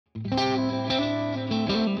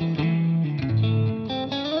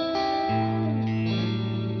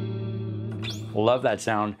Love that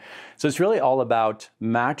sound. So it's really all about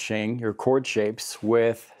matching your chord shapes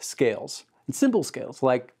with scales, and simple scales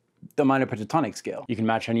like the minor pentatonic scale. You can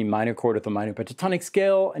match any minor chord with a minor pentatonic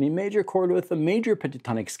scale, any major chord with a major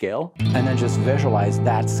pentatonic scale, and then just visualize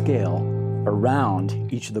that scale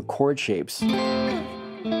around each of the chord shapes you're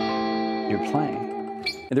playing.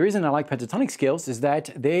 And the reason I like pentatonic scales is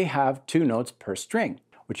that they have 2 notes per string,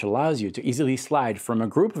 which allows you to easily slide from a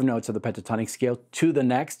group of notes of the pentatonic scale to the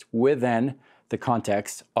next within the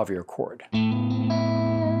context of your chord.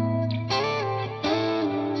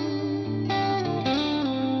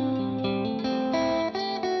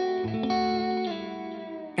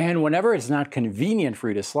 And whenever it's not convenient for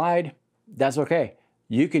you to slide, that's okay.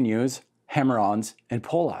 You can use hammer-ons and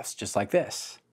pull-offs, just like this.